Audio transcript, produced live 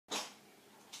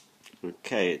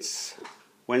Okay, it's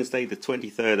Wednesday the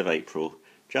 23rd of April.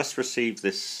 Just received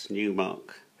this new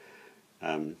Mark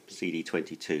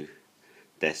cd22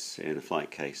 desk in a flight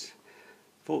case.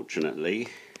 Fortunately,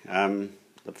 the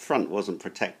front wasn't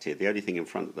protected. The only thing in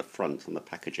front of the front on the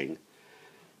packaging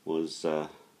was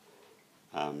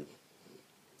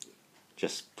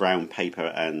just brown paper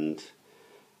and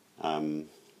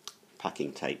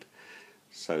packing tape.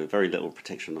 So very little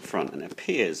protection on the front, and it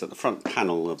appears that the front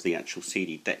panel of the actual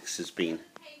CD decks has been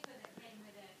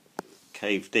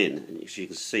caved in, and as you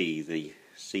can see the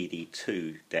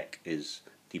CD2 deck is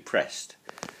depressed.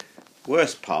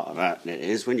 Worst part of that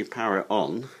is when you power it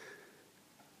on,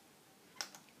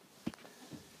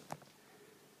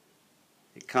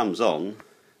 it comes on,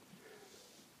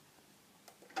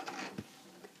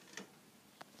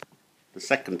 the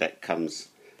second deck comes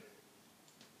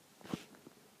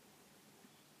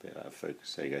bit out of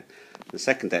focus, there you go. The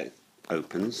second deck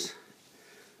opens.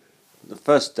 The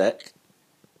first deck,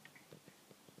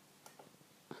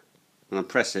 when I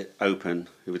press it open,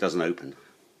 it doesn't open.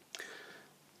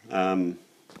 I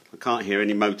can't hear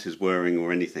any motors whirring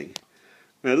or anything.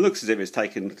 Well, it looks as if it's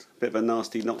taken a bit of a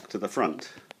nasty knock to the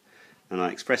front, and I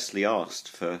expressly asked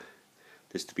for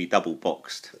this to be double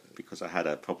boxed because I had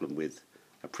a problem with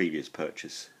a previous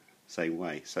purchase same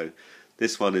way. So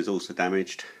this one is also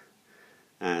damaged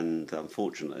and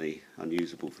unfortunately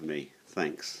unusable for me.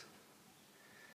 Thanks.